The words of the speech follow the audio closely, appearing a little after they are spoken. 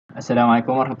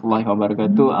Assalamualaikum warahmatullahi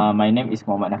wabarakatuh. My name is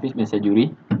Muhammad Nafiz bin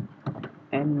Sajuri.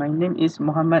 And my name is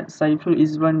Muhammad Saiful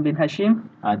bin Hashim.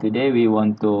 Today we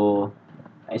want to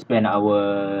explain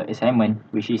our assignment,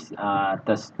 which is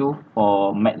task 2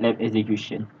 for MATLAB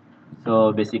execution.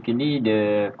 So basically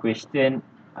the question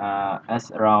asks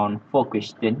around 4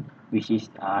 questions, which is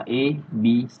A,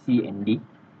 B, C and D.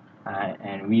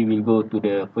 And we will go to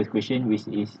the first question, which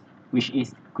is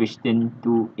question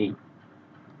 2A.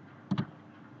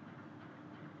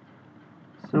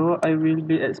 So I will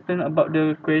be explaining about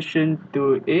the question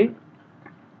 2A.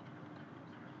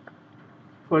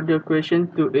 For the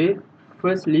question 2A,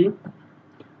 firstly,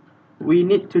 we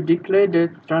need to declare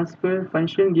the transfer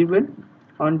function given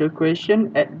on the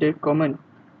question at the command.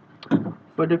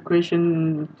 For the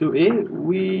question 2A,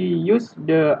 we use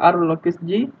the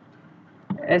r_locus_g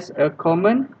as a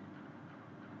command.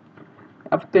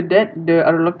 After that, the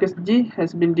r_locus_g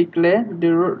has been declared.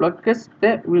 The root locus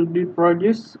step will be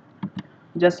produced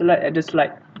just like at the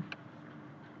slide.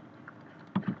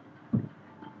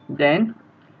 Then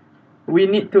we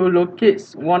need to locate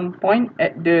one point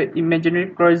at the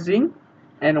imaginary crossing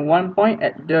and one point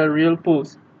at the real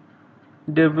poles.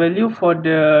 The value for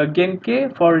the gain k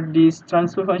for this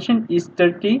transfer function is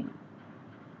 30.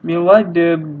 Meanwhile,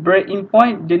 the break-in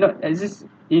point did not exist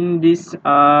in this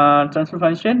transfer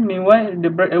function. Meanwhile,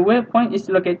 the breakaway point is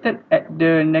located at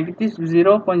the negative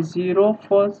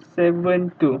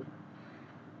 0.0472.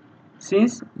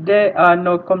 Since there are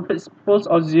no complex poles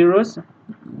or zeros,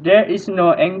 there is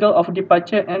no angle of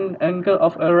departure and angle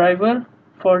of arrival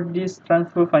for this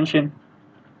transfer function.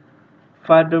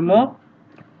 Furthermore,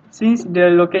 since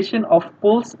the location of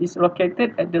poles is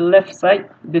located at the left side,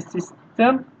 the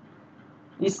system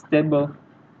is stable.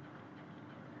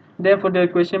 Then for the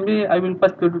question B, I will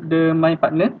pass to my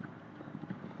partner.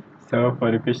 So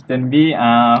for the question B,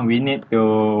 we need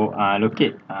to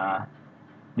locate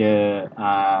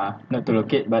not to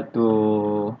locate but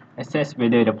to assess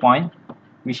whether the point,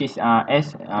 which is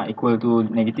s equal to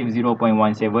negative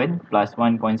 0.17 plus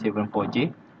 1.74j,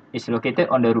 is located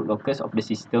on the root locus of the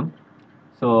system.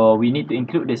 So we need to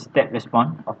include the step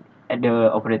response at the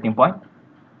operating point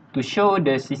to show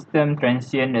the system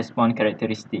transient response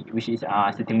characteristic, which is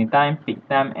settling time, peak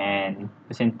time, and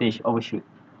percentage overshoot.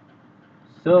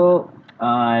 So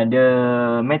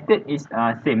the method is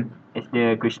same as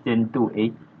the question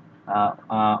 2A.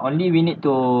 Only we need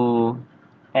to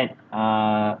add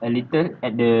a little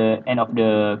at the end of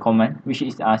the command, which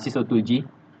is sys02g,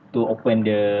 to open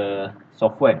the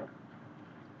software.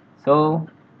 So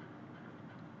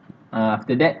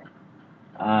after that,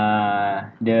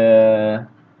 the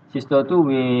sys02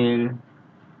 will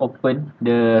open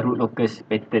the root locus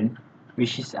pattern,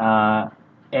 which is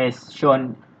as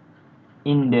shown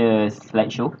in the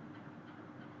slideshow.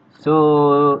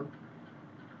 So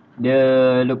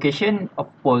the location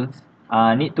of poles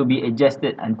need to be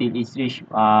adjusted until it's reached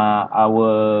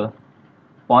our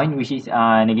point, which is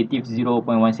negative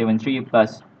 0.173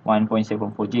 plus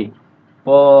 1.74j.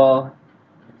 So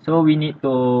we need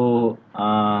to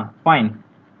find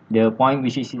the point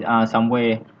which is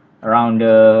somewhere around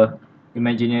the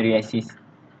imaginary axis.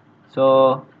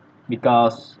 So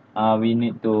because we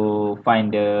need to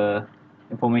find the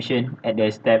information at the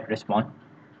step response,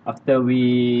 after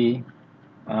we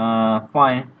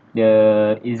find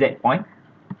the exact point,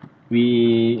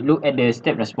 we look at the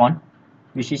step response,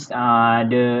 which is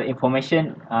the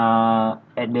information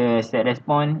at the step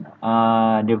response,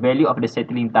 the value of the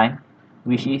settling time,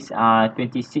 which is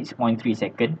 26.3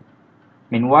 seconds.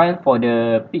 Meanwhile, for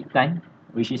the peak time,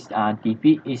 which is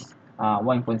TP, is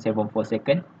 1.74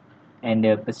 seconds, and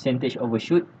the percentage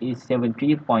overshoot is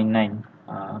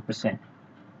 73.9%.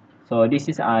 So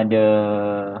this is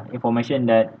the information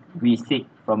that we seek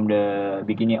from the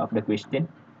beginning of the question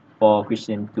for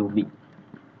question 2B.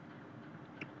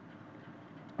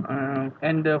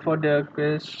 And for the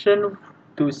question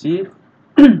 2C,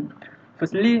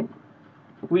 firstly,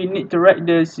 we need to write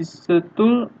the sys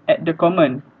tool at the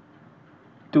command.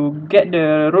 To get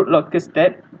the root locus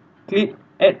step, click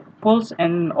add poles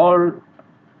or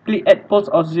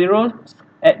zeros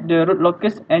at the root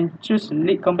locus and choose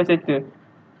lead compensator.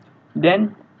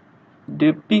 Then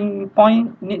the ping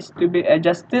point needs to be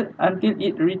adjusted until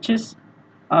it reaches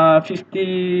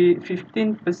 15%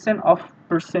 of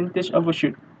percentage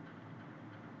overshoot.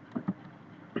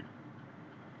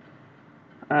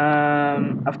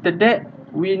 After that,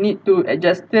 we need to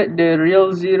adjust the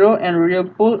real zero and real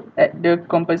pole at the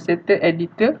compensator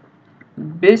editor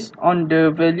based on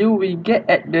the value we get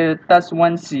at the task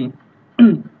 1C.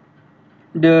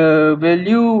 The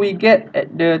value we get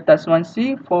at the task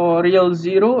 1C for real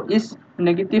 0 is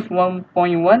negative 1.1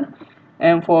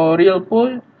 and for real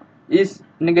pole is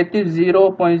negative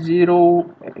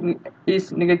 0.0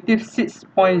 is negative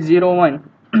 6.01.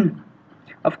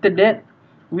 After that,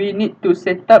 we need to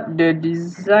set up the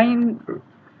design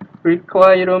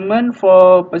requirement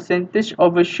for percentage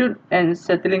overshoot and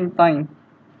settling time.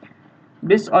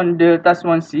 Based on the task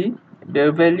 1C,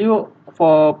 the value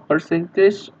for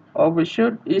percentage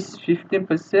overshoot is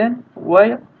 15%,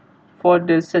 while for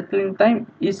the settling time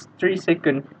is 3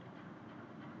 seconds.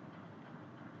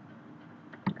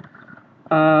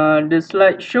 The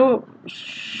slide show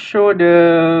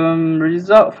the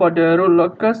result for the root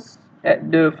locus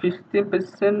at the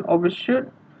 15% overshoot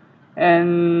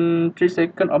and 3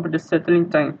 seconds of the settling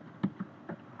time.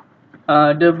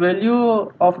 The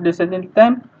value of the settling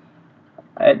time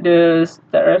at the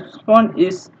start response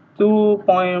is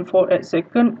 2.48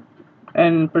 seconds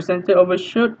and percentage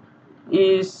overshoot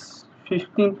is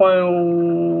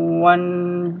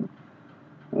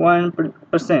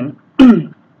 15.11%.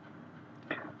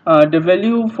 The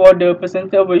value for the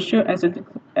percentage overshoot and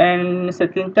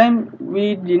settling time,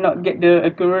 we did not get the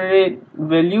accurate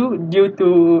value due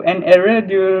to an error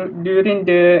during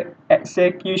the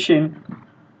execution.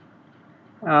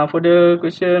 For the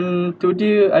question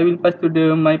 2D, I will pass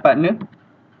to my partner.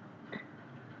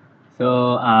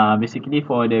 So basically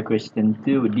for the question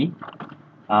 2D,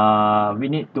 we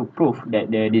need to prove that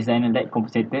the designer light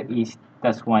compensator is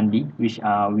task 1D, which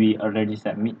we already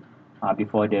submit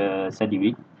before the study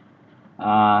week,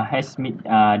 has meet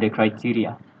the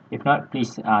criteria. If not,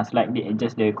 please slightly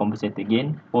adjust the compensator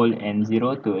gain, pole and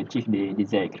zero to achieve the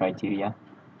desired criteria.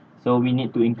 So we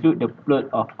need to include the plot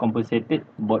of compensated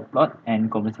board plot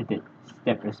and compensated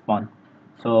step response.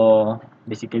 So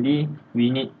basically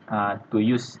we need to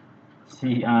use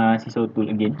CISO tool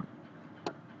again.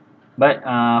 But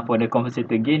for the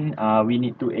compensator gain, we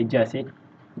need to adjust it.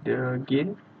 The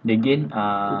gain The gain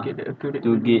to get the accurate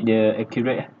to value get the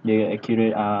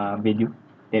accurate value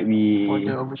that we for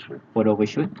the overshoot. for the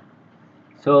overshoot.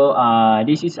 So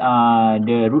this is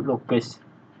the root locus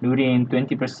during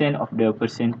 20% of the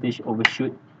percentage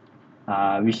overshoot,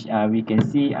 which we can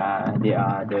see there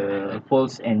are the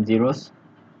poles and zeros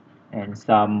and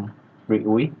some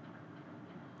breakaway.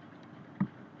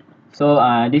 So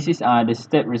this is the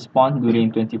step response during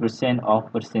 20%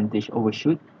 of percentage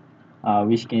overshoot,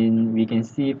 which we can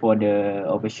see for the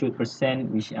overshoot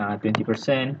percent, which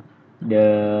 20%,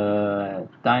 the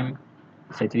time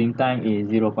settling time is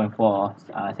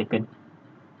 0.4 second.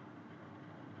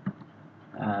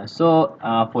 So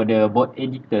for the board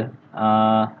editor,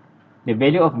 the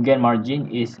value of gain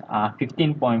margin is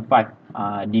 15.5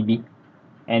 dB,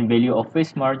 and value of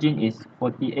phase margin is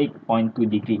 48.2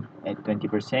 degree at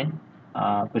 20%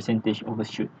 percentage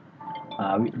overshoot.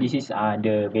 This is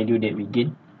the value that we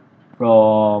gain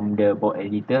from the board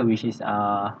editor, which is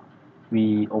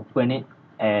we open it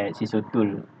at CISO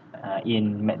tool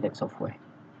in MATLAB software.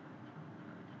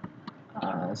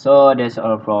 So that's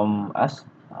all from us.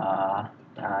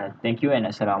 Thank you and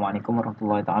Assalamualaikum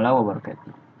warahmatullahi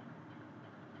wabarakatuh.